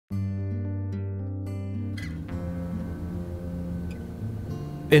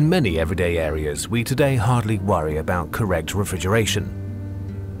In many everyday areas, we today hardly worry about correct refrigeration.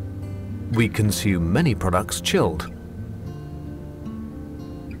 We consume many products chilled.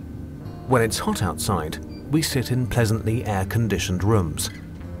 When it's hot outside, we sit in pleasantly air-conditioned rooms.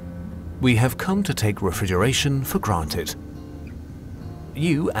 We have come to take refrigeration for granted.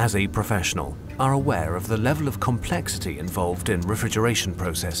 You, as a professional, are aware of the level of complexity involved in refrigeration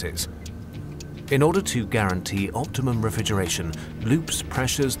processes. In order to guarantee optimum refrigeration, loops,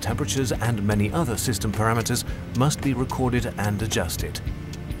 pressures, temperatures, and many other system parameters must be recorded and adjusted.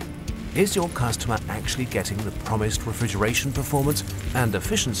 Is your customer actually getting the promised refrigeration performance and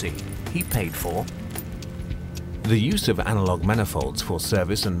efficiency he paid for? The use of analog manifolds for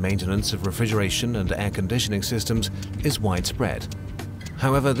service and maintenance of refrigeration and air conditioning systems is widespread.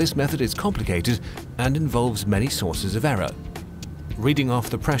 However, this method is complicated and involves many sources of error. Reading off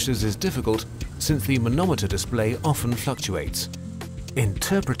the pressures is difficult since the manometer display often fluctuates.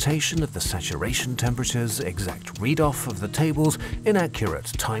 Interpretation of the saturation temperatures, exact read-off of the tables, inaccurate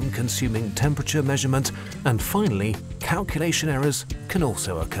time-consuming temperature measurement, and finally, calculation errors can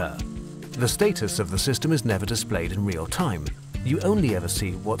also occur. The status of the system is never displayed in real time. You only ever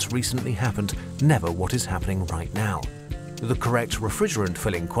see what's recently happened, never what is happening right now. The correct refrigerant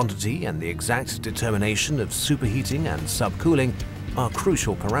filling quantity and the exact determination of superheating and subcooling are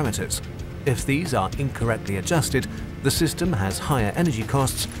crucial parameters. If these are incorrectly adjusted, the system has higher energy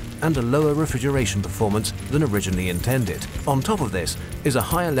costs and a lower refrigeration performance than originally intended. On top of this is a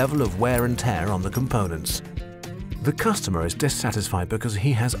higher level of wear and tear on the components. The customer is dissatisfied because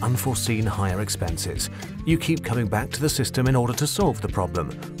he has unforeseen higher expenses. You keep coming back to the system in order to solve the problem.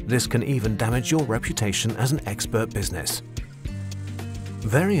 This can even damage your reputation as an expert business.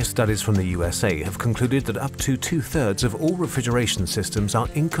 Various studies from the USA have concluded that up to 2/3 of all refrigeration systems are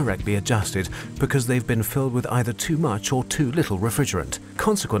incorrectly adjusted because they've been filled with either too much or too little refrigerant.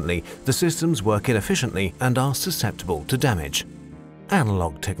 Consequently, the systems work inefficiently and are susceptible to damage.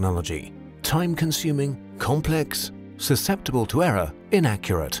 Analog technology. Time-consuming, complex, susceptible to error,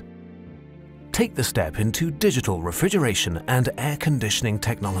 inaccurate. Take the step into digital refrigeration and air conditioning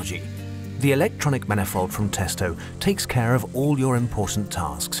technology. The electronic manifold from Testo takes care of all your important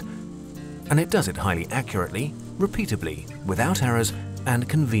tasks. And it does it highly accurately, repeatably, without errors, and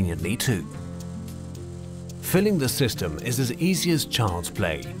conveniently too. Filling the system is as easy as child's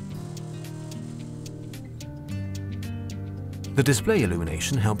play. The display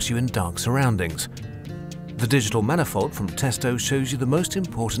illumination helps you in dark surroundings. The digital manifold from Testo shows you the most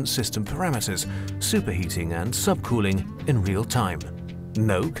important system parameters, superheating and subcooling, in real time.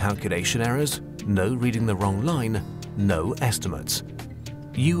 No calculation errors, no reading the wrong line, no estimates.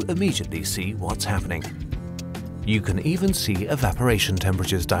 You immediately see what's happening. You can even see evaporation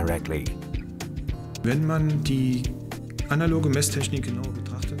temperatures directly.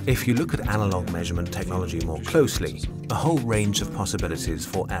 If you look at analog measurement technology more closely, a whole range of possibilities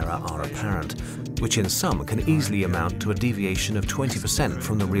for error are apparent, which in some can easily amount to a deviation of 20%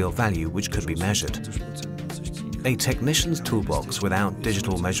 from the real value which could be measured. A technician's toolbox without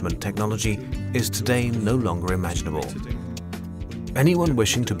digital measurement technology is today no longer imaginable. Anyone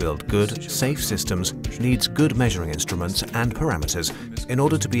wishing to build good, safe systems needs good measuring instruments and parameters in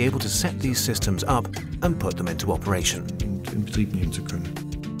order to be able to set these systems up and put them into operation.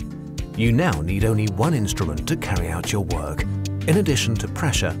 You now need only one instrument to carry out your work. In addition to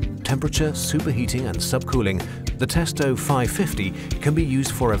pressure, temperature, superheating and subcooling, the Testo 550 can be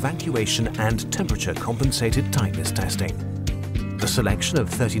used for evacuation and temperature-compensated tightness testing. The selection of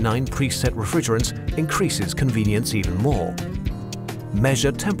 39 preset refrigerants increases convenience even more.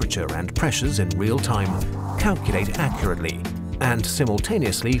 Measure temperature and pressures in real time, calculate accurately, and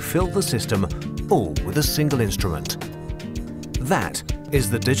simultaneously fill the system, all with a single instrument. That is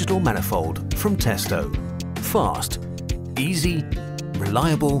the digital manifold from Testo. Fast, easy,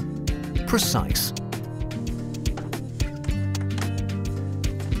 reliable, precise.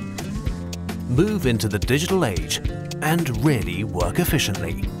 Move into the digital age and really work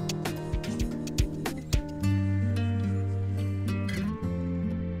efficiently.